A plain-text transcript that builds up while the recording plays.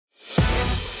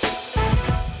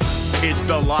It's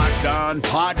the Locked On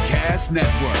Podcast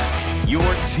Network, your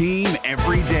team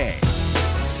every day.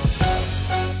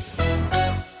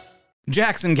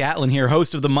 Jackson Gatlin here,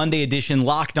 host of the Monday edition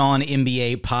Locked On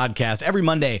NBA podcast. Every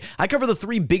Monday, I cover the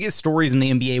three biggest stories in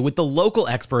the NBA with the local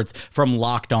experts from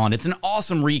Locked On. It's an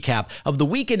awesome recap of the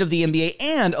weekend of the NBA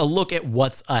and a look at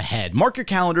what's ahead. Mark your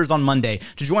calendars on Monday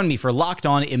to join me for Locked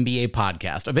On NBA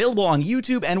podcast, available on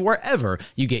YouTube and wherever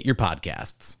you get your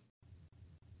podcasts.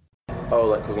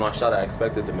 Because when I shot, I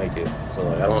expected to make it. So,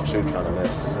 I don't shoot trying to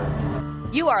miss.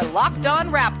 You are Locked On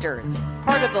Raptors,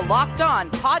 part of the Locked On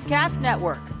Podcast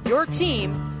Network, your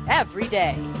team every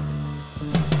day.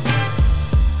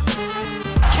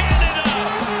 Canada,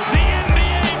 the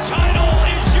NBA title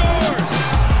is yours.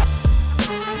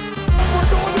 We're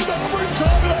going to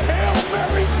overtime. A Hail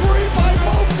Mary 3 by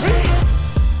Mo Pete.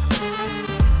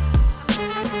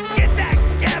 Get that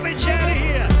garbage out of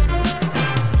here.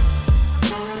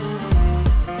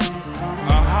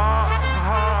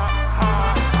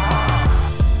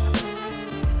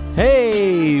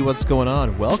 Hey, what's going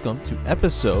on? Welcome to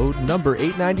episode number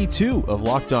 892 of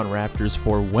Locked On Raptors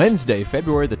for Wednesday,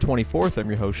 February the 24th. I'm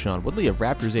your host, Sean Woodley of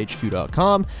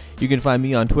RaptorsHQ.com. You can find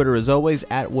me on Twitter, as always,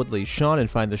 at WoodleySean, and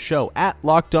find the show at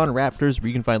Locked On Raptors, where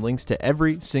you can find links to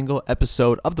every single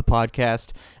episode of the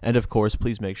podcast. And, of course,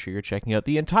 please make sure you're checking out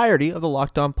the entirety of the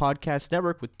Locked On Podcast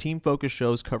Network with team-focused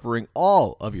shows covering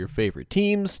all of your favorite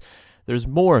teams. There's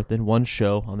more than one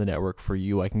show on the network for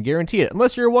you, I can guarantee it,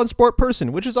 unless you're a one-sport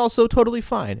person, which is also totally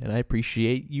fine, and I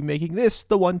appreciate you making this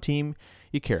the one team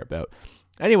you care about.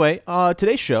 Anyway,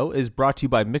 today's show is brought to you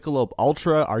by Michelob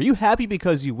Ultra. Are you happy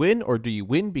because you win, or do you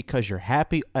win because you're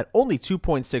happy? At only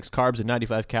 2.6 carbs and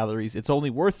 95 calories, it's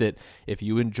only worth it if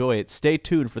you enjoy it. Stay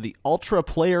tuned for the Ultra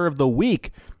Player of the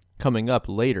Week coming up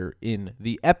later in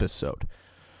the episode.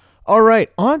 All right,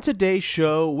 on today's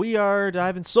show, we are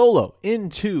diving solo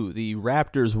into the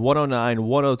Raptors'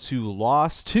 109-102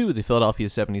 loss to the Philadelphia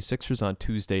 76ers on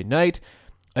Tuesday night.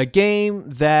 A game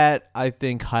that I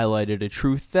think highlighted a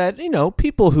truth that,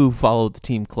 people who followed the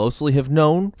team closely have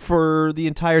known for the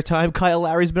entire time Kyle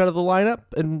Lowry's been out of the lineup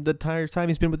and the entire time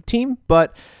he's been with the team.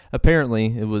 But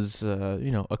apparently it was,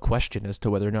 a question as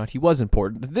to whether or not he was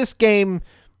important. This game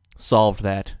solved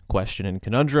that question and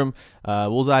conundrum.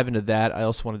 We'll dive into that. I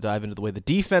also want to dive into the way the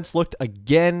defense looked.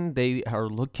 Again, they are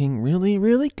looking really,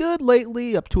 really good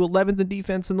lately, up to 11th in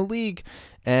defense in the league.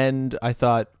 And I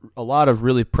thought a lot of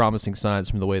really promising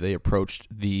signs from the way they approached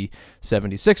the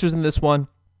 76ers in this one.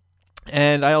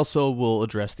 And I also will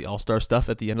address the All-Star stuff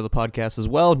at the end of the podcast as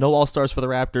well. No All-Stars for the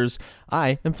Raptors.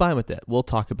 I am fine with that. We'll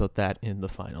talk about that in the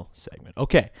final segment.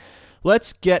 Okay,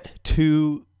 let's get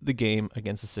to the game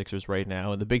against the Sixers right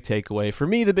now. And the big takeaway, for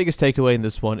me, the biggest takeaway in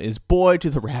this one is, boy,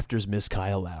 do the Raptors miss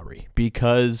Kyle Lowry.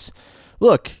 Because,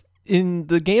 look, in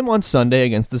the game on Sunday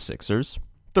against the Sixers,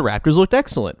 the Raptors looked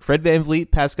excellent. Fred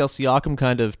VanVleet, Pascal Siakam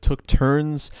kind of took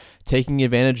turns taking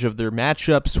advantage of their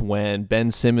matchups. When Ben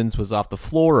Simmons was off the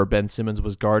floor or Ben Simmons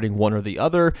was guarding one or the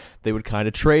other, they would kind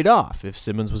of trade off. If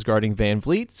Simmons was guarding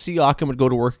VanVleet, Siakam would go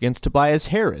to work against Tobias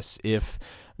Harris. If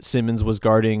Simmons was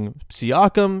guarding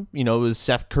Siakam, it was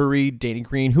Seth Curry, Danny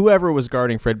Green, whoever was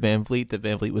guarding Fred VanVleet that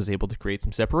VanVleet was able to create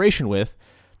some separation with.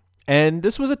 And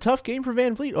this was a tough game for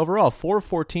VanVleet overall. 4 of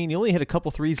 14. He only hit a couple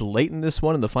threes late in this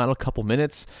one in the final couple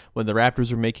minutes when the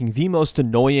Raptors were making the most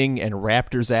annoying and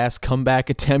Raptors-ass comeback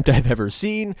attempt I've ever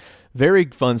seen. Very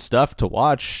fun stuff to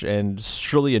watch and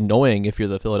surely annoying if you're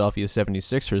the Philadelphia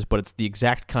 76ers, but it's the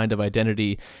exact kind of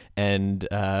identity and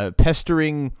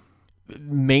pestering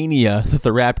mania that the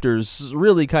Raptors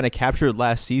really kind of captured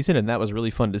last season, and that was really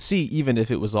fun to see, even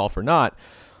if it was all for naught.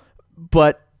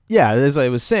 But yeah, as I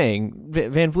was saying,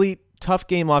 VanVleet, tough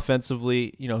game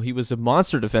offensively. He was a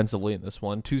monster defensively in this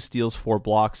one. 2 steals, 4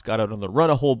 blocks, got out on the run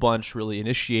a whole bunch, really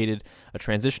initiated a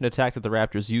transition attack that the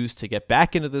Raptors used to get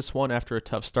back into this one after a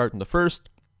tough start in the first.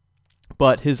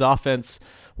 But his offense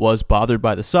was bothered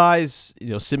by the size.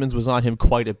 Simmons was on him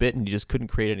quite a bit, and he just couldn't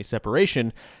create any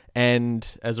separation.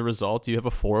 And as a result, you have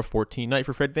a 4 of 14 night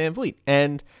for Fred VanVleet.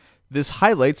 And this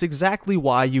highlights exactly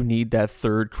why you need that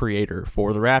third creator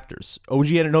for the Raptors. OG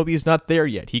Anunoby is not there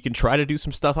yet. He can try to do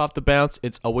some stuff off the bounce.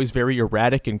 It's always very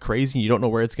erratic and crazy. You don't know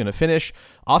where it's going to finish.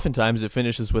 Oftentimes, it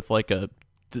finishes with like a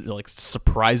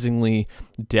surprisingly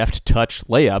deft touch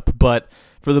layup, but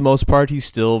for the most part, he's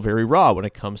still very raw when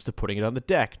it comes to putting it on the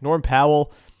deck. Norm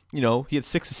Powell, he had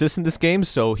 6 assists in this game,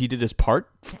 so he did his part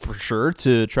for sure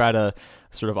to try to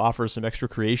sort of offer some extra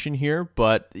creation here.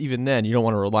 But even then, you don't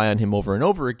want to rely on him over and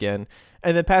over again.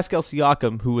 And then Pascal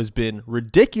Siakam, who has been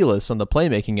ridiculous on the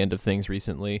playmaking end of things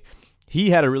recently,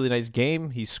 he had a really nice game.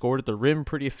 He scored at the rim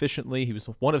pretty efficiently. He was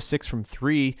 1 of 6 from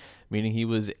 3, meaning he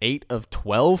was 8 of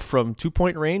 12 from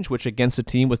 2-point range, which against a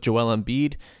team with Joel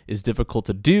Embiid is difficult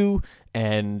to do,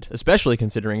 and especially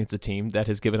considering it's a team that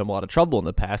has given him a lot of trouble in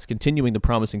the past, continuing the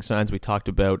promising signs we talked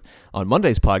about on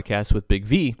Monday's podcast with Big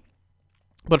V.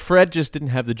 But Fred just didn't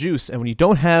have the juice, and when you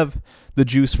don't have the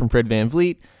juice from Fred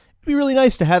VanVleet, it'd be really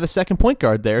nice to have a second point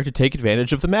guard there to take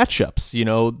advantage of the matchups. You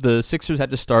know, the Sixers had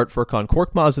to start Furkan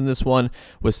Korkmaz in this one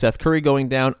with Seth Curry going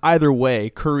down. Either way,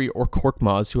 Curry or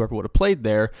Korkmaz, whoever would have played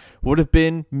there, would have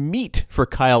been meat for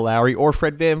Kyle Lowry or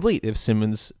Fred VanVleet if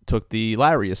Simmons took the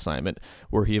Lowry assignment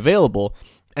were he available.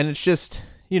 And it's just,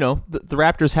 you know, the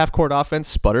Raptors' half-court offense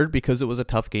sputtered because it was a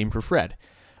tough game for Fred.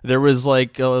 There was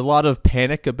like a lot of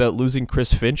panic about losing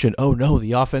Chris Finch and, oh no,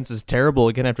 the offense is terrible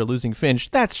again after losing Finch.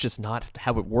 That's just not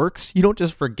how it works. You don't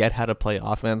just forget how to play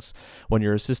offense when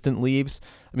your assistant leaves.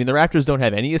 I mean, the Raptors don't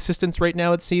have any assistants right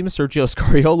now, it seems. Sergio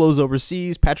Scariolo's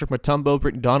overseas. Patrick Mutombo,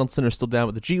 Britton Donaldson are still down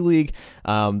with the G League.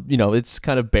 You know, it's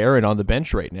kind of barren on the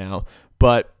bench right now.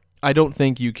 But I don't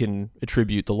think you can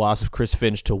attribute the loss of Chris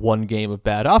Finch to one game of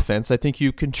bad offense. I think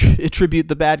you can attribute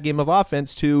the bad game of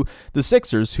offense to the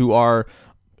Sixers, who are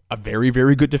a very,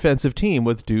 very good defensive team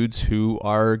with dudes who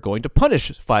are going to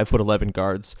punish 5'11"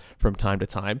 guards from time to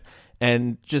time.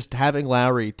 And just having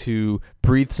Lowry to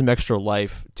breathe some extra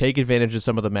life, take advantage of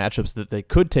some of the matchups that they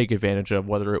could take advantage of,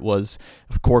 whether it was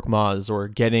Korkmaz or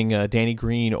getting Danny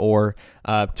Green or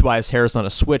Tobias Harris on a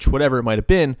switch, whatever it might have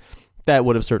been, that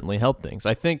would have certainly helped things.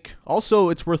 I think also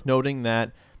it's worth noting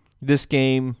that this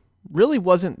game really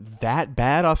wasn't that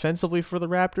bad offensively for the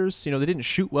Raptors. You know, they didn't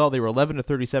shoot well. They were 11 to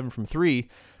 37 from 3,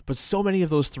 but so many of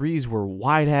those threes were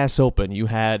wide ass open. You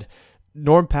had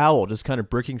Norm Powell just kind of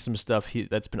bricking some stuff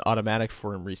that's been automatic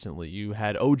for him recently. You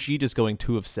had OG just going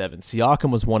 2 of 7.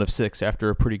 Siakam was 1 of 6 after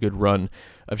a pretty good run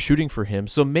of shooting for him.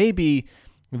 So maybe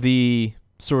the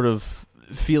sort of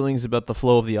feelings about the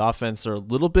flow of the offense are a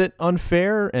little bit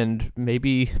unfair, and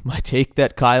maybe my take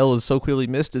that Kyle is so clearly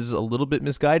missed is a little bit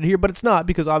misguided here, but it's not,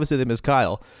 because obviously they miss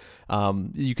Kyle.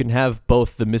 You can have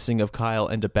both the missing of Kyle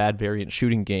and a bad variant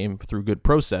shooting game through good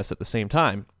process at the same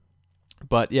time.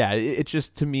 But yeah, it's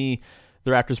just, to me,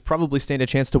 the Raptors probably stand a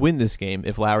chance to win this game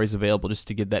if Lowry's available, just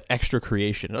to get that extra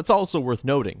creation. It's also worth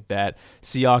noting that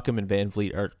Siakam and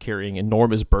VanVleet are carrying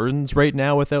enormous burdens right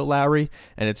now without Lowry,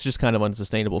 and it's just kind of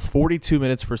unsustainable. 42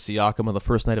 minutes for Siakam on the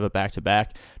first night of a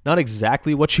back-to-back. Not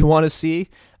exactly what you want to see.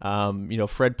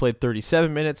 Fred played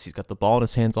 37 minutes. He's got the ball in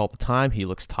his hands all the time. He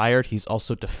looks tired. He's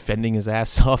also defending his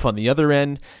ass off on the other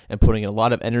end and putting in a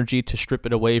lot of energy to strip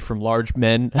it away from large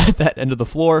men at that end of the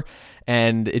floor.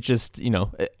 And it just,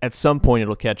 at some point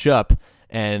it'll catch up.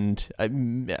 And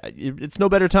it's no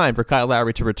better time for Kyle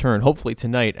Lowry to return, hopefully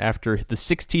tonight, after the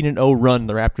 16-0 run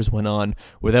the Raptors went on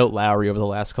without Lowry over the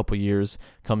last couple years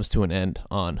comes to an end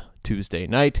on Tuesday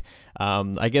night.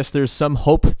 I guess there's some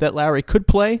hope that Lowry could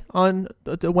play on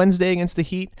Wednesday against the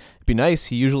Heat. It'd be nice.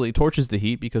 He usually torches the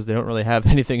Heat because they don't really have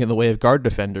anything in the way of guard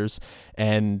defenders.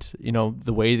 And,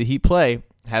 the way the Heat play,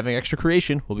 having extra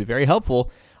creation will be very helpful.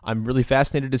 I'm really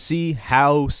fascinated to see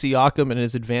how Siakam and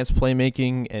his advanced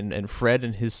playmaking and Fred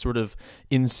and his sort of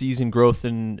in-season growth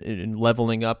and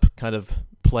leveling up kind of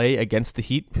play against the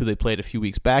Heat, who they played a few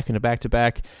weeks back in a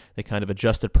back-to-back. They kind of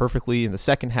adjusted perfectly in the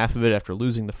second half of it after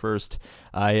losing the first.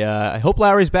 I hope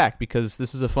Lowry's back, because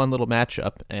this is a fun little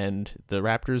matchup, and the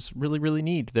Raptors really, really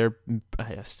need. They're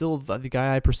still the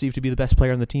guy I perceive to be the best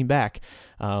player on the team back,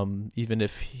 even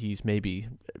if he's maybe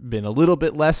been a little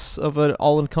bit less of an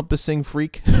all-encompassing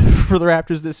freak for the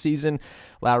Raptors this season.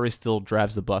 Lowry still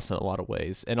drives the bus in a lot of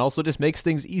ways, and also just makes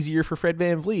things easier for Fred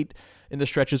VanVleet in the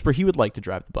stretches where he would like to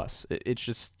drive the bus. It's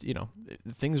just,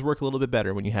 things work a little bit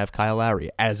better when you have Kyle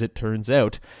Lowry, as it turns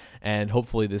out, and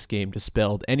hopefully this game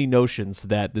dispelled any notions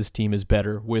that this team is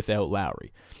better without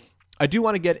Lowry. I do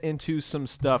want to get into some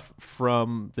stuff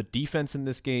from the defense in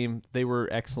this game. They were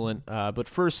excellent, but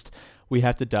first we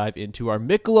have to dive into our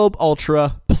Michelob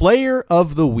Ultra Player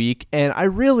of the Week, and I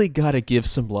really got to give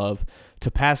some love to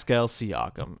Pascal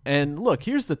Siakam. And look,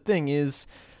 here's the thing is,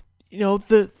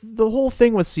 the whole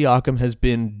thing with Siakam has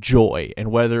been joy, and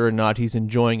whether or not he's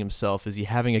enjoying himself. Is he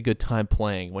having a good time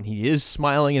playing? When he is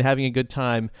smiling and having a good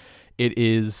time, it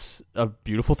is a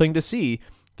beautiful thing to see.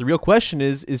 The real question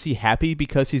is he happy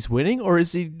because he's winning, or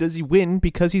does he win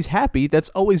because he's happy? That's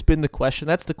always been the question.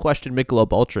 That's the question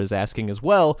Michelob Ultra is asking as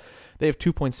well. They have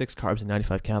 2.6 carbs and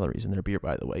 95 calories in their beer,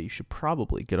 by the way. You should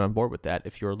probably get on board with that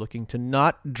if you're looking to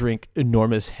not drink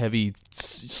enormous, heavy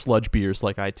sludge beers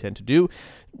like I tend to do.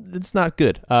 It's not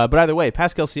good. But either way,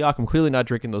 Pascal Siakam clearly not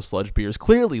drinking those sludge beers,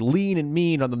 clearly lean and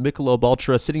mean on the Michelob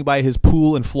Ultra, sitting by his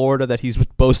pool in Florida that he's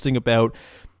boasting about.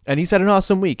 And he's had an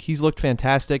awesome week. He's looked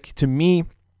fantastic. To me,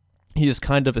 he has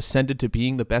kind of ascended to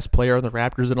being the best player on the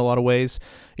Raptors in a lot of ways.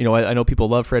 You know, I know people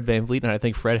love Fred VanVleet, and I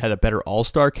think Fred had a better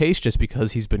all-star case just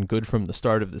because he's been good from the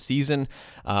start of the season,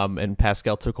 and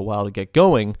Pascal took a while to get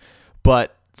going.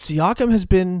 But Siakam has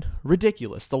been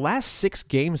ridiculous. The last 6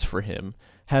 games for him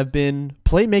have been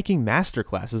playmaking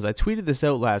masterclasses. I tweeted this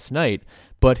out last night,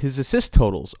 but his assist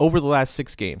totals over the last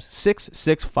 6 games, 6,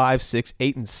 6, 5, 6,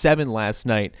 8, and 7 last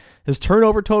night. His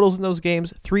turnover totals in those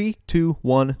games, 3, 2,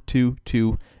 1, 2,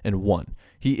 2, and 1.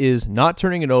 He is not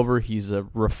turning it over. He's a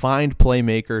refined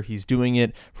playmaker. He's doing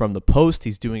it from the post.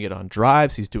 He's doing it on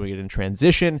drives. He's doing it in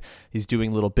transition. He's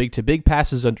doing little big-to-big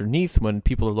passes underneath when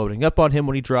people are loading up on him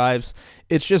when he drives.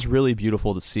 It's just really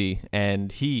beautiful to see,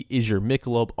 and he is your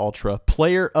Michelob Ultra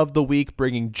Player of the Week,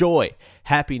 bringing joy,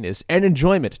 happiness, and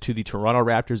enjoyment to the Toronto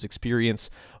Raptors experience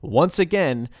once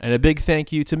again. And a big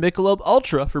thank you to Michelob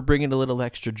Ultra for bringing a little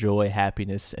extra joy,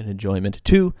 happiness, and enjoyment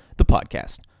to the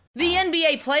podcast. The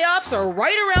NBA playoffs are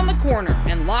right around the corner,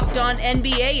 and Locked On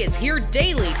NBA is here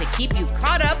daily to keep you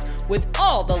caught up with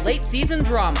all the late season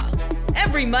drama.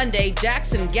 Every Monday,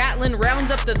 Jackson Gatlin rounds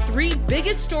up the 3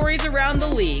 biggest stories around the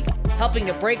league, helping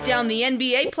to break down the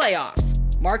NBA playoffs.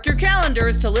 Mark your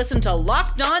calendars to listen to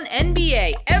Locked On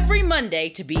NBA every Monday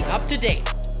to be up to date.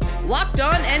 Locked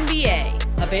On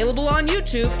NBA, available on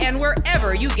YouTube and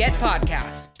wherever you get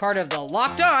podcasts. Part of the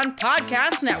Locked On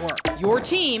Podcast Network, your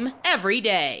team every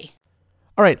day.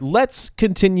 All right, let's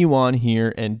continue on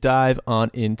here and dive on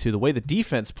into the way the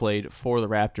defense played for the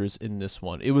Raptors in this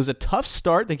one. It was a tough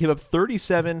start. They gave up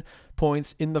 37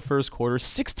 points in the first quarter,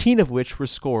 16 of which were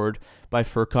scored by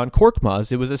Furkan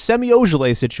Korkmaz. It was a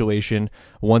semi-Ojale situation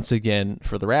once again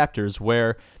for the Raptors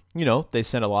where, you know, they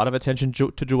sent a lot of attention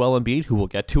to Joel Embiid, who we'll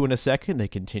get to in a second. They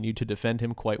continued to defend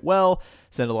him quite well,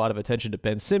 sent a lot of attention to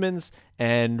Ben Simmons,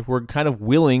 and were kind of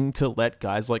willing to let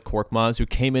guys like Korkmaz, who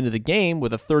came into the game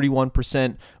with a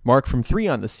 31% mark from 3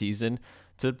 on the season,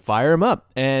 to fire him up.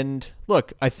 And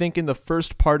look, I think in the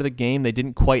first part of the game, they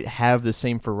didn't quite have the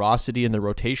same ferocity in the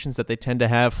rotations that they tend to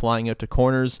have flying out to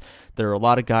corners. There are a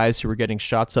lot of guys who were getting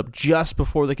shots up just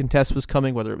before the contest was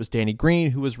coming, whether it was Danny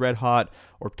Green, who was red hot,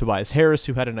 or Tobias Harris,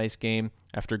 who had a nice game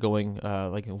after going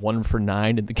like 1 for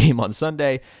 9 in the game on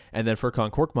Sunday, and then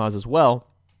Furkan Korkmaz as well.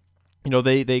 You know,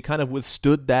 they kind of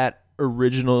withstood that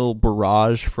original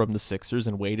barrage from the Sixers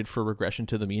and waited for regression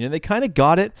to the mean, and they kind of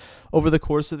got it over the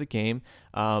course of the game.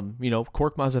 You know,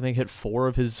 Korkmaz, I think, hit 4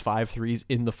 of his 5 threes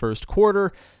in the first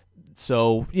quarter.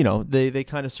 So, you know, they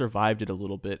kind of survived it a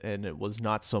little bit, and it was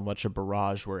not so much a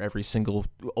barrage where every single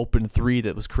open 3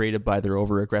 that was created by their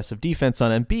over-aggressive defense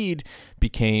on Embiid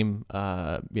became,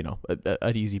 you know,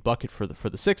 an easy bucket for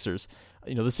the Sixers.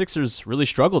 You know, the Sixers really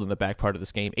struggled in the back part of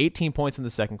this game. 18 points in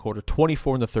the second quarter,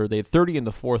 24 in the third. They had 30 in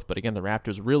the fourth, but again, the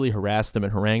Raptors really harassed them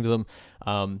and harangued them.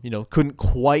 You know, couldn't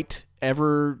quite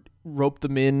ever rope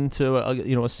them into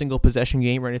a single possession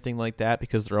game or anything like that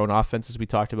because their own offense, as we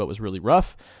talked about, was really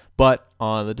rough. But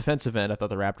on the defensive end, I thought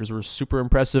the Raptors were super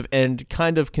impressive and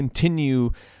kind of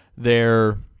continue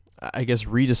their, I guess,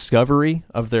 rediscovery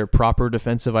of their proper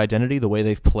defensive identity, the way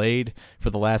they've played for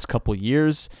the last couple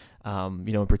years. You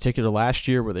know, in particular last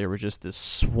year where they were just this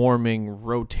swarming,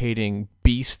 rotating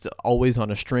beast, always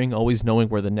on a string, always knowing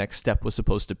where the next step was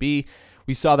supposed to be.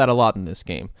 We saw that a lot in this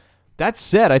game. That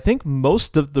said, I think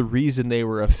most of the reason they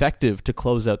were effective to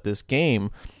close out this game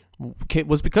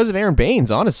was because of Aaron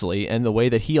Baines, honestly, and the way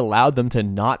that he allowed them to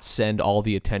not send all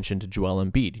the attention to Joel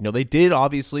Embiid. You know, they did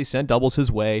obviously send doubles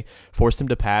his way, forced him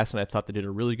to pass, and I thought they did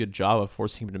a really good job of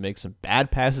forcing him to make some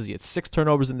bad passes. He had 6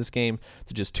 turnovers in this game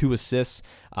to just 2 assists,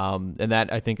 and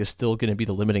that I think is still going to be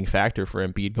the limiting factor for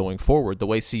Embiid going forward. The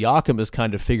way Siakam has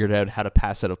kind of figured out how to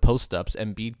pass out of post-ups,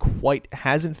 Embiid quite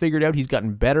hasn't figured out. He's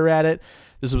gotten better at it.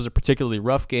 This was a particularly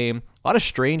rough game. A lot of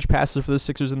strange passes for the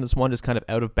Sixers in this one, just kind of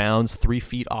out of bounds, 3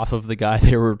 feet off of the guy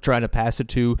they were trying to pass it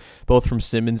to, both from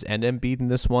Simmons and Embiid in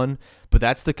this one. But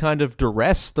that's the kind of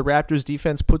duress the Raptors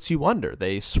defense puts you under.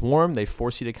 They swarm, they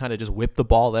force you to kind of just whip the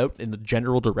ball out in the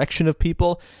general direction of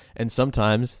people, and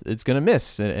sometimes it's going to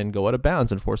miss and go out of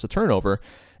bounds and force a turnover.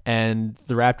 And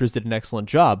the Raptors did an excellent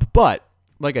job. But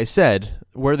like I said,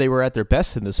 where they were at their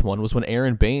best in this one was when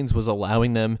Aaron Baines was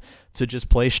allowing them to just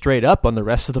play straight up on the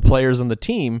rest of the players on the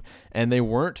team, and they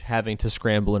weren't having to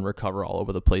scramble and recover all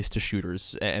over the place to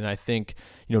shooters. And I think,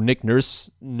 you know, Nick Nurse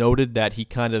noted that he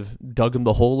kind of dug him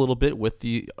the hole a little bit with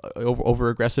the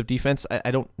over-aggressive defense.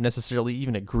 I don't necessarily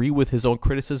even agree with his own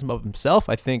criticism of himself.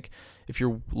 I think if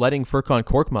you're letting Furkan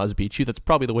Korkmaz beat you, that's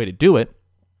probably the way to do it.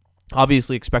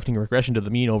 Obviously, expecting a regression to the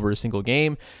mean over a single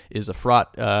game is a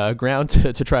fraught ground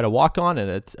to try to walk on,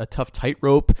 and a tough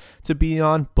tightrope to be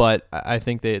on. But I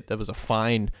think that was a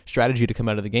fine strategy to come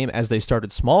out of the game as they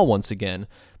started small once again.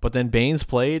 But then Baines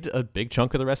played a big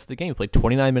chunk of the rest of the game. He played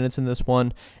 29 minutes in this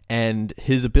one, and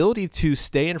his ability to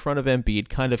stay in front of Embiid,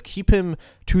 kind of keep him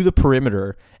to the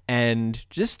perimeter, and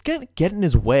just get in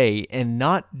his way and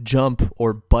not jump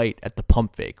or bite at the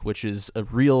pump fake, which is a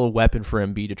real weapon for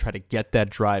Embiid to try to get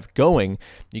that drive going.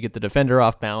 You get the defender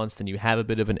off balance, and you have a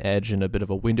bit of an edge and a bit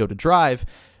of a window to drive.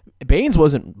 Baines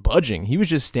wasn't budging. He was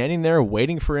just standing there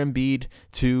waiting for Embiid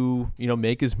to,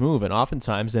 make his move. And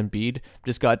oftentimes Embiid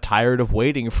just got tired of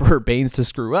waiting for Baines to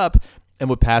screw up and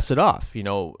would pass it off.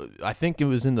 I think it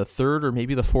was in the third or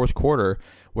maybe the fourth quarter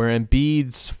where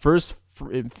Embiid's first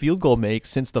field goal make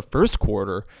since the first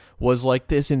quarter was like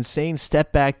this insane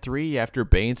step back three after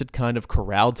Baines had kind of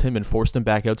corralled him and forced him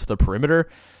back out to the perimeter.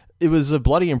 It was a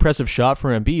bloody impressive shot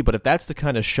for Embiid, but if that's the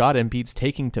kind of shot Embiid's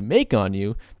taking to make on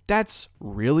you, that's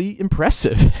really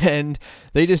impressive. And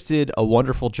they just did a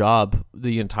wonderful job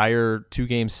the entire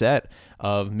 2-game set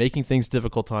of making things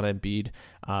difficult on Embiid,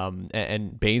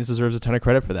 and Baines deserves a ton of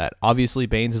credit for that. Obviously,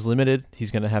 Baines is limited.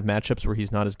 He's going to have matchups where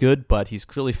he's not as good, but he's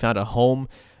clearly found a home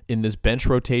in this bench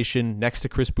rotation next to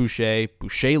Chris Boucher.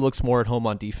 Boucher looks more at home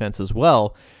on defense as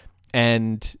well.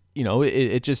 And,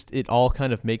 it all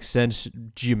kind of makes sense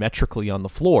geometrically on the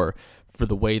floor for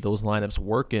the way those lineups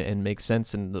work, and makes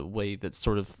sense in the way that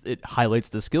sort of it highlights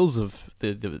the skills of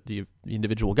the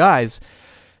individual guys.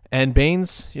 And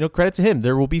Baines, credit to him.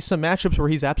 There will be some matchups where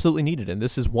he's absolutely needed, and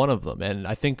this is one of them. And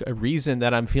I think a reason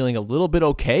that I'm feeling a little bit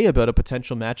okay about a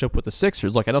potential matchup with the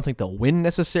Sixers, I don't think they'll win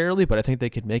necessarily, but I think they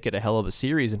could make it a hell of a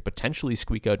series and potentially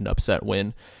squeak out an upset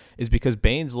win, is because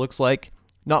Baines looks like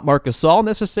not Marc Gasol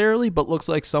necessarily, but looks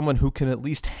like someone who can at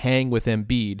least hang with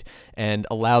Embiid and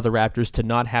allow the Raptors to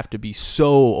not have to be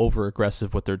so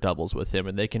over-aggressive with their doubles with him.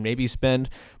 And they can maybe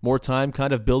spend more time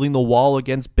kind of building the wall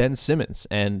against Ben Simmons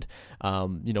and,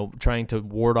 trying to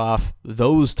ward off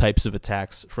those types of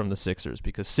attacks from the Sixers.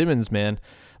 Because Simmons, man,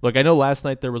 look, I know last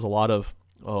night there was a lot of,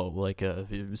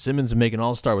 Simmons make an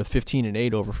all-star with 15 and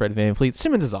 8 over Fred VanVleet.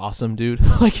 Simmons is awesome, dude.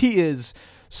 He is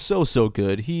so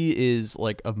good. He is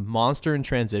like a monster in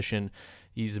transition.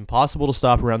 He's impossible to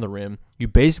stop around the rim. You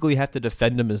basically have to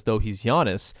defend him as though he's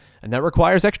Giannis, and that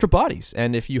requires extra bodies.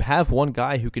 And if you have one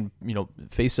guy who can,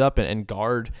 face up and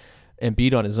guard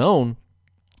Embiid on his own,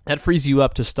 that frees you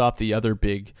up to stop the other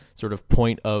big sort of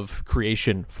point of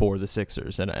creation for the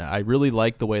Sixers. And I really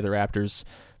like the way the Raptors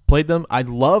played them. I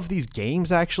love these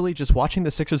games, actually. Just watching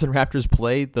the Sixers and Raptors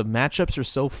play, the matchups are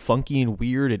so funky and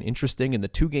weird and interesting, and the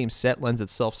 2-game set lends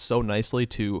itself so nicely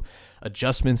to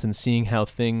adjustments and seeing how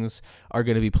things are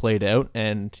going to be played out.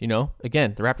 And,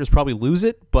 again, the Raptors probably lose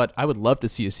it, but I would love to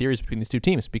see a series between these two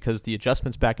teams because the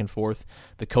adjustments back and forth,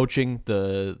 the coaching,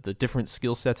 the different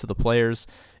skill sets of the players.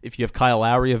 If you have Kyle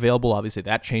Lowry available, obviously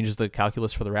that changes the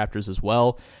calculus for the Raptors as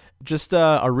well. Just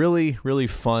a really, really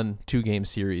fun 2-game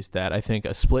series that I think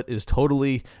a split is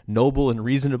totally noble and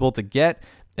reasonable to get,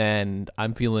 and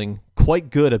I'm feeling quite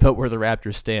good about where the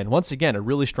Raptors stand. Once again, a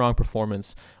really strong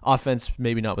performance. Offense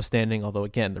maybe notwithstanding, although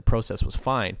again, the process was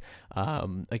fine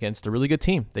against a really good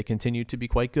team. They continue to be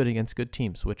quite good against good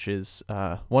teams, which is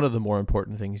one of the more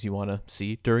important things you want to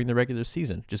see during the regular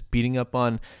season. Just beating up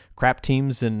on crap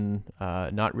teams and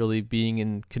not really being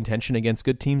in contention against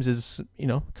good teams is,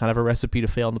 kind of a recipe to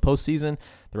fail in the postseason.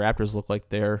 The Raptors look like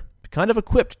they're kind of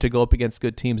equipped to go up against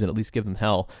good teams and at least give them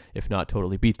hell, if not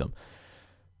totally beat them.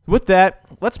 With that,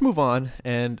 let's move on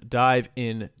and dive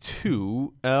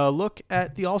into a look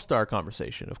at the All-Star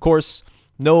conversation. Of course,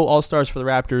 no All-Stars for the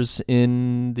Raptors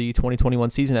in the 2021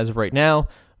 season as of right now.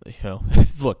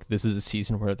 Look, this is a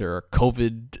season where there are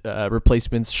COVID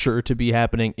replacements sure to be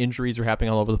happening. Injuries are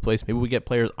happening all over the place. Maybe we get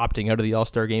players opting out of the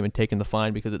All-Star game and taking the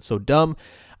fine because it's so dumb.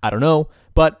 I don't know.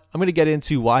 But I'm going to get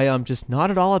into why I'm just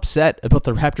not at all upset about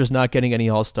the Raptors not getting any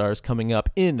All-Stars coming up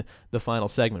in the final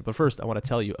segment. But first, I want to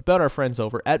tell you about our friends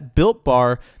over at Built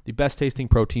Bar, the best-tasting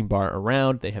protein bar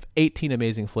around. They have 18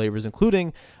 amazing flavors,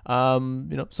 including some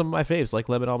of my faves, like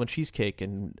lemon almond cheesecake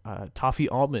and toffee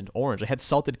almond orange. I had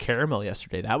salted caramel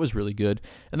yesterday. That was really good.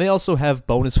 And they also have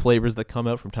bonus flavors that come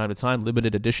out from time to time,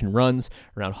 limited edition runs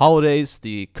around holidays.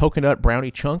 The coconut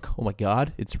brownie chunk, oh my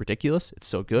God, it's ridiculous. It's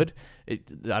so good.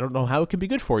 I don't know how it can be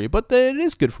good for you, but it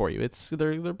is good for you.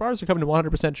 Their bars are coming to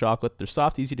 100% chocolate. They're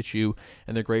soft, easy to chew,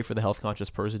 and they're great for the health-conscious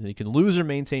person. You can lose or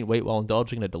maintain weight while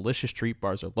indulging in a delicious treat.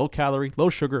 Bars are low-calorie,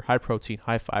 low-sugar, high-protein,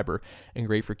 high-fiber, and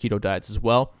great for keto diets as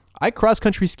well. I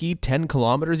cross-country skied 10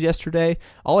 kilometers yesterday.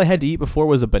 All I had to eat before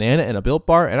was a banana and a Built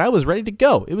Bar, and I was ready to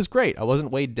go. It was great. I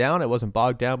wasn't weighed down. I wasn't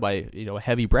bogged down by a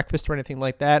heavy breakfast or anything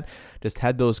like that. Just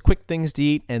had those quick things to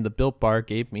eat, and the Built Bar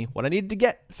gave me what I needed to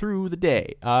get through the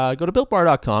day. Go to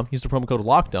BuiltBar.com, use the promo code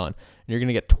LOCKEDON, and you're going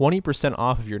to get 20%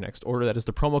 off of your next order. That is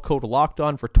the promo code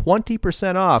LOCKEDON for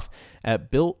 20% off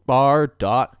at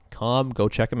BuiltBar.com. Go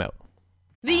check them out.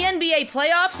 The NBA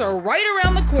playoffs are right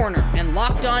around the corner, and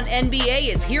Locked On NBA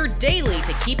is here daily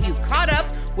to keep you caught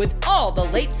up with all the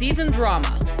late season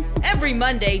drama. Every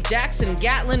Monday, Jackson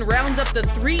Gatlin rounds up the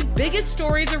 3 biggest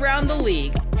stories around the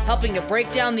league, helping to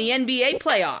break down the NBA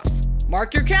playoffs.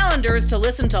 Mark your calendars to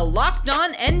listen to Locked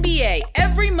On NBA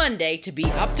every Monday to be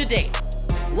up to date.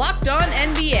 Locked On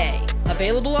NBA,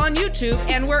 available on YouTube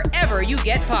and wherever you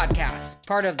get podcasts.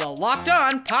 Part of the Locked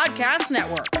On Podcast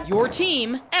Network, your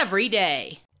team every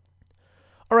day.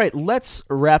 All right, let's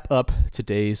wrap up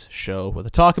today's show with a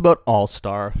talk about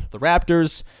All-Star. The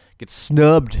Raptors get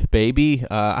snubbed, baby.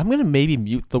 I'm going to maybe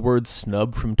mute the word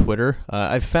snub from Twitter.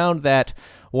 I've found that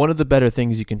one of the better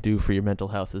things you can do for your mental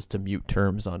health is to mute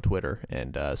terms on Twitter,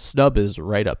 and snub is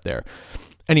right up there.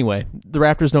 Anyway, the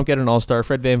Raptors don't get an All-Star.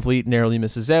 Fred VanVleet narrowly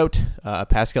misses out.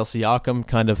 Pascal Siakam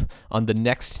kind of on the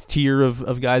next tier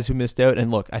of guys who missed out.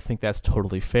 And look, I think that's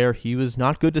totally fair. He was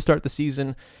not good to start the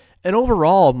season. And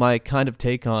overall, my kind of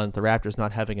take on the Raptors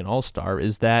not having an All-Star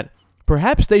is that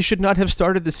perhaps they should not have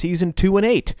started the season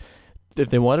 2-8 if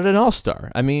they wanted an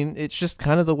All-Star. I mean, it's just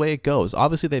kind of the way it goes.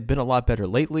 Obviously, they've been a lot better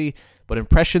lately, but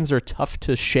impressions are tough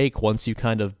to shake once you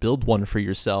kind of build one for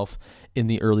yourself in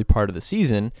the early part of the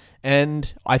season.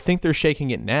 And I think they're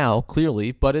shaking it now,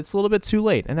 clearly, but it's a little bit too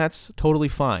late, and that's totally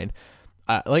fine.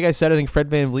 Like I said, I think Fred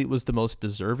VanVleet was the most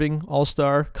deserving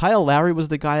All-Star. Kyle Lowry was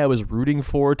the guy I was rooting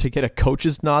for to get a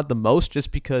coach's nod the most,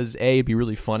 just because, A, it'd be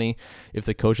really funny if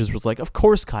the coaches was like, of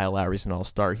course Kyle Lowry's an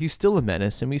All-Star. He's still a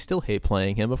menace, and we still hate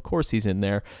playing him. Of course he's in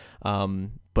there.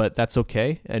 But that's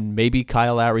okay. And maybe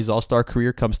Kyle Lowry's All-Star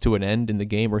career comes to an end in the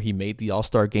game where he made the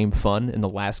All-Star game fun and the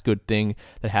last good thing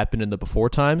that happened in the before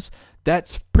times.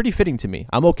 That's pretty fitting to me.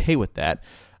 I'm okay with that.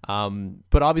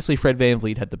 But obviously Fred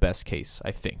VanVleet had the best case,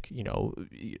 I think.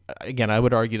 Again, I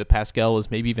would argue that Pascal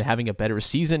is maybe even having a better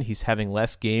season. He's having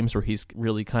less games where he's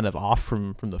really kind of off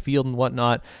from the field and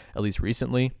whatnot, at least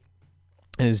recently.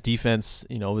 And his defense,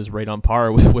 is right on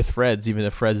par with Fred's, even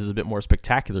if Fred's is a bit more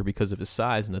spectacular because of his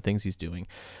size and the things he's doing.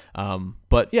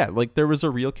 But yeah, there was a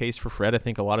real case for Fred. I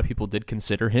think a lot of people did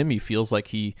consider him. He feels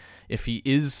like if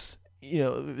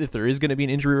there is going to be an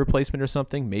injury replacement or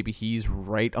something, maybe he's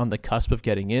right on the cusp of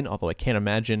getting in, although I can't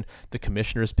imagine the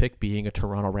commissioner's pick being a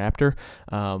Toronto Raptor.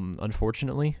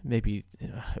 Unfortunately, maybe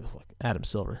look, Adam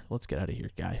Silver, let's get out of here,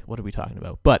 guy. What are we talking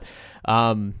about? But,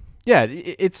 yeah,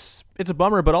 it's a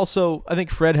bummer, but also I think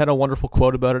Fred had a wonderful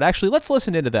quote about it. Actually, let's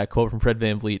listen into that quote from Fred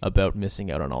VanVleet about missing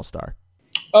out on All-Star.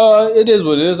 It is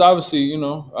what it is. Obviously,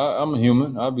 I'm a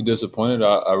human. I'll be disappointed.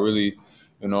 I really,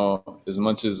 as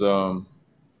much as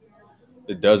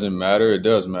it doesn't matter, it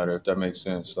does matter, if that makes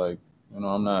sense.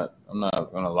 I'm not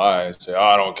gonna lie and say,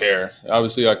 I don't care.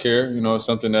 Obviously, I care. It's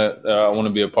something that I want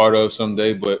to be a part of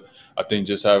someday, but I think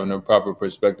just having a proper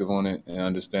perspective on it and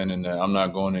understanding that I'm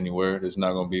not going anywhere. It's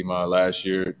not going to be my last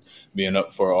year being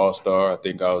up for All-Star. I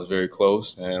think I was very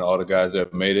close, and all the guys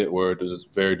that made it were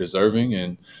very deserving,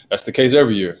 and that's the case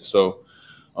every year. So,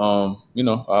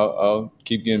 I'll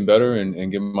keep getting better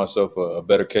and give myself a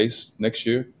better case next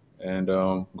year and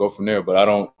go from there. But I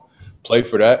don't play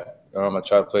for that. I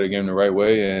try to play the game the right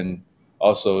way, and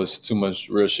also it's too much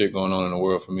real shit going on in the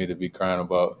world for me to be crying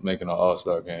about making an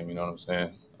All-Star game. You know what I'm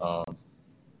saying?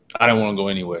 I didn't want to go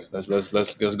anyway. Let's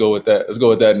go with that. Let's go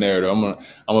with that narrative. I'm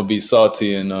gonna be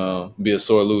salty and be a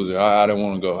sore loser. I didn't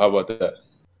want to go. How about that?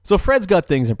 So Fred's got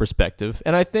things in perspective,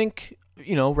 and I think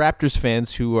Raptors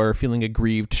fans who are feeling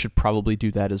aggrieved should probably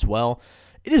do that as well.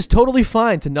 It is totally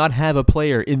fine to not have a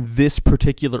player in this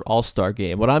particular All-Star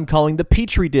game, what I'm calling the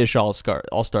Petri Dish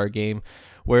All-Star game,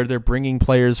 where they're bringing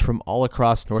players from all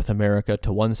across North America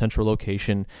to one central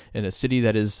location in a city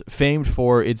that is famed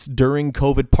for its during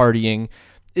COVID partying.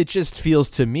 It just feels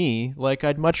to me like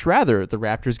I'd much rather the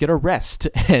Raptors get a rest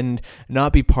and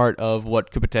not be part of what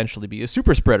could potentially be a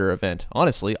super spreader event.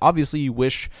 Honestly, obviously you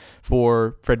wish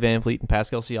for Fred VanVleet and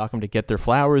Pascal Siakam to get their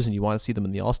flowers and you want to see them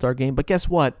in the All-Star game, but guess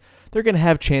what? They're going to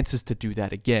have chances to do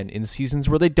that again in seasons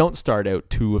where they don't start out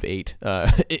 2 of 8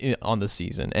 on the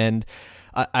season. And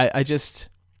I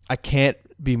can't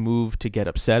be moved to get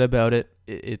upset about it.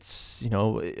 It's,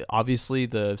 obviously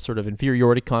the sort of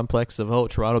inferiority complex of,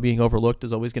 Toronto being overlooked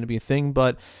is always going to be a thing.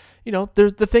 But,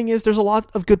 there's a lot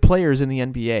of good players in the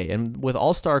NBA. And with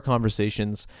all-star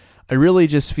conversations, I really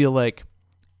just feel like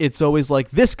it's always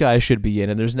like this guy should be in,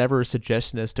 and there's never a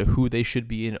suggestion as to who they should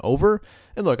be in over.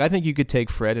 And look, I think you could take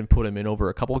Fred and put him in over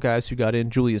a couple guys who got in,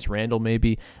 Julius Randle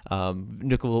maybe,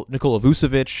 Nikola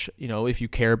Vucevic. If you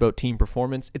care about team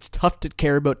performance, it's tough to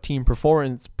care about team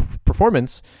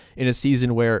performance in a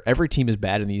season where every team is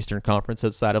bad in the Eastern Conference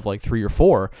outside of like 3 or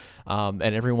 4, and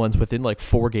everyone's within like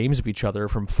 4 games of each other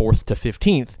from 4th to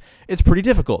 15th. It's pretty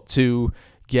difficult to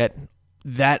get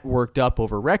that worked up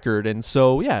over record. And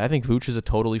so, yeah, I think Vooch is a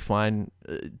totally fine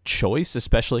choice,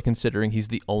 especially considering he's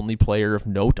the only player of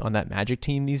note on that Magic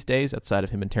team these days outside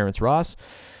of him and Terrence Ross.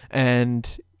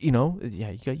 And, you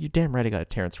damn right I got a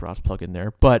Terrence Ross plug in there.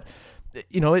 But,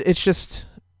 it's just...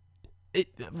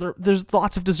 there's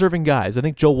lots of deserving guys. I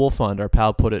think Joe Wolfond, our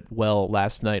pal, put it well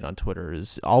last night on Twitter,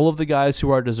 is all of the guys who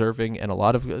are deserving and a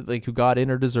lot of who got in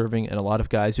are deserving, and a lot of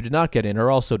guys who did not get in are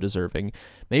also deserving.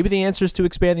 Maybe the answer is to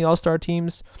expand the All-Star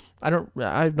teams. I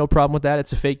have no problem with that.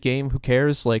 It's a fake game. Who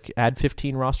cares? Add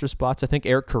 15 roster spots. I think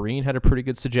Eric Corrine had a pretty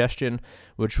good suggestion,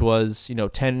 which was,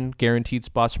 10 guaranteed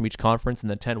spots from each conference and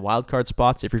then 10 wildcard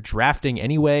spots. If you're drafting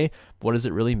anyway, what does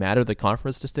it really matter, the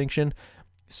conference distinction?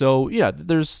 So, yeah,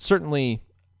 there's certainly,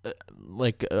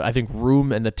 I think,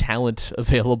 room and the talent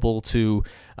available to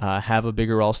have a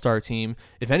bigger all-star team.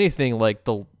 If anything,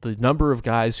 the number of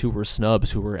guys who were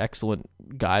snubs, who were excellent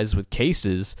guys with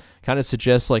cases, kind of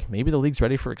suggests, maybe the league's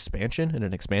ready for expansion and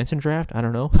an expansion draft. I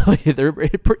don't know. They're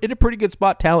in a pretty good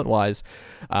spot talent-wise.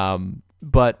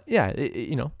 But, yeah,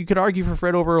 you could argue for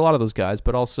Fred over a lot of those guys,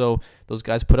 but also those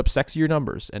guys put up sexier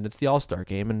numbers, and it's the All-Star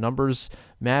game, and numbers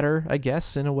matter, I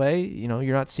guess, in a way.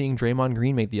 You're not seeing Draymond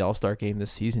Green make the All-Star game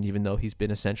this season, even though he's been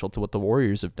essential to what the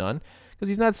Warriors have done, because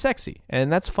he's not sexy,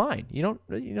 and that's fine.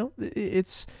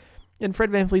 It's... And Fred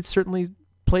VanVleet certainly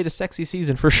played a sexy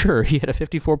season for sure. He had a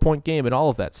 54-point game and all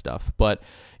of that stuff, but...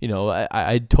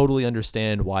 I totally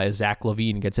understand why Zach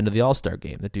LaVine gets into the All-Star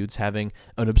game. The dude's having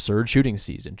an absurd shooting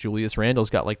season. Julius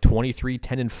Randle's got 23,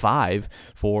 10, and 5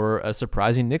 for a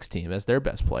surprising Knicks team as their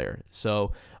best player.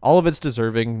 So all of it's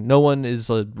deserving. No one is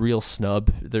a real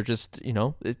snub. They're just,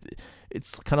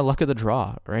 it's kind of luck of the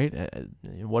draw, right?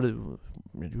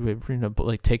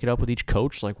 Take it up with each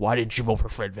coach. Why didn't you vote for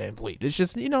Fred VanVleet? It's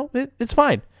just, it's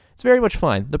fine. It's very much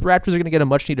fine. The Raptors are going to get a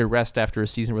much-needed rest after a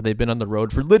season where they've been on the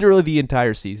road for literally the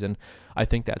entire season. I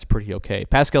think that's pretty okay.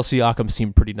 Pascal Siakam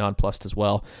seemed pretty nonplussed as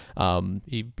well.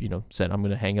 He, said, I'm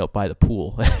going to hang out by the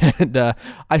pool. And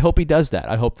I hope he does that.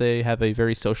 I hope they have a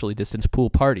very socially distanced pool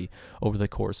party over the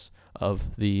course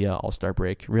of the All-Star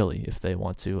break, really, if they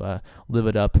want to live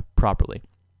it up properly.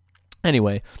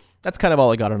 Anyway, that's kind of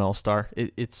all I got on All-Star.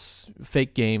 It's a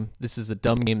fake game. This is a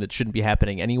dumb game that shouldn't be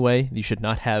happening anyway. You should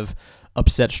not have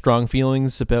upset strong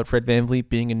feelings about Fred VanVleet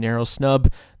being a narrow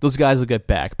snub. Those guys will get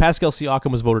back. Pascal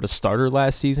Siakam was voted a starter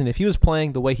last season. If he was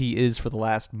playing the way he is for the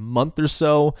last month or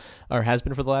so, or has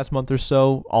been for the last month or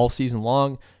so, all season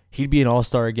long, he'd be an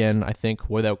all-star again, I think,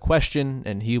 without question,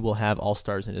 and he will have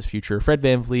all-stars in his future. Fred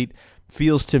VanVleet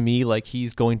feels to me like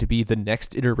he's going to be the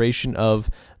next iteration of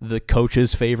the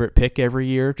coach's favorite pick every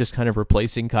year, just kind of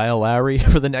replacing Kyle Lowry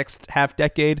for the next half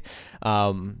decade.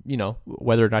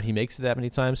 Whether or not he makes it that many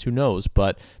times, who knows?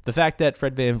 But the fact that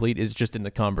Fred VanVleet is just in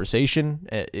the conversation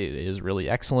is really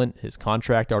excellent. His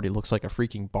contract already looks like a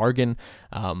freaking bargain.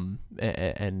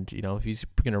 If he's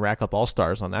going to rack up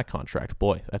all-stars on that contract,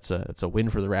 boy, that's a win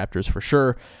for the Raptors for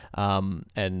sure.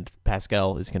 And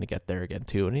Pascal is going to get there again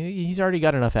too. And he's already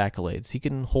got enough accolades. He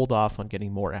can hold off on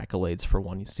getting more accolades for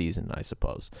one season, I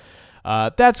suppose.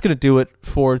 That's going to do it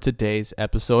for today's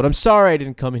episode. I'm sorry I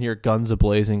didn't come in here guns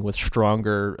a-blazing with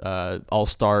stronger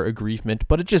all-star aggrievement,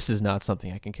 but it just is not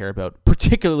something I can care about,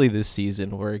 particularly this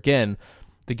season where, again,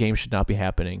 the game should not be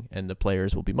happening and the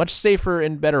players will be much safer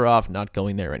and better off not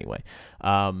going there anyway.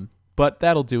 But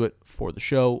that'll do it for the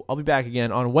show. I'll be back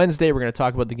again on Wednesday. We're going to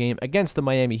talk about the game against the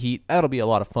Miami Heat. That'll be a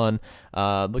lot of fun.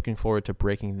 Looking forward to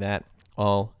breaking that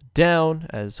all down,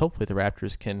 as hopefully the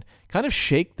Raptors can kind of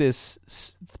shake this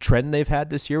trend they've had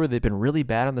this year where they've been really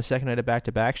bad on the second night of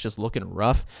back-to-backs, just looking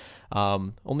rough.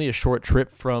 Only a short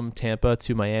trip from Tampa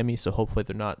to Miami, so hopefully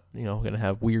they're not going to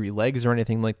have weary legs or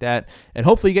anything like that. And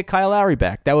hopefully you get Kyle Lowry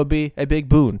back. That would be a big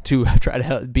boon to try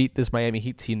to beat this Miami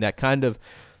Heat team that kind of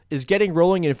is getting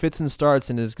rolling in fits and starts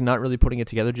and is not really putting it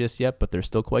together just yet, but they're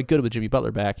still quite good with Jimmy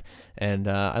Butler back, and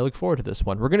I look forward to this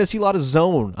one. We're going to see a lot of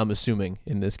zone, I'm assuming,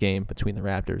 in this game between the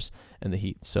Raptors and the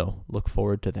Heat, so look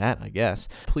forward to that, I guess.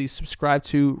 Please subscribe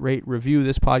to, rate, review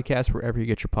this podcast wherever you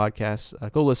get your podcasts.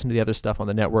 Go listen to the other stuff on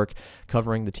the network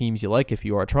covering the teams you like. If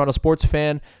you are a Toronto sports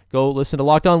fan, go listen to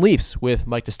Locked On Leafs with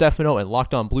Mike DiStefano and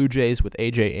Locked On Blue Jays with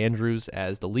AJ Andrews,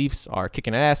 as the Leafs are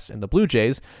kicking ass and the Blue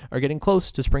Jays are getting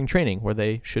close to spring training where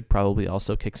they should should probably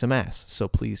also kick some ass. So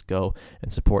please go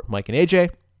and support Mike and AJ.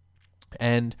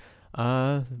 And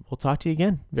we'll talk to you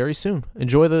again very soon.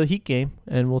 Enjoy the Heat game,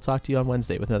 and we'll talk to you on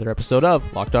Wednesday with another episode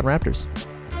of Locked On Raptors.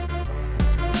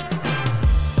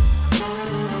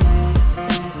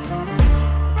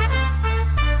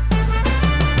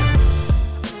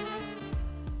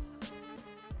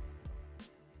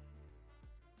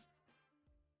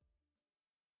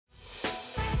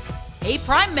 Hey,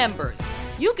 Prime members,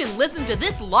 you can listen to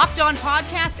this Locked On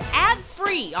podcast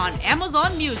ad-free on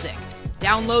Amazon Music.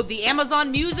 Download the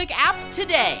Amazon Music app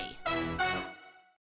today.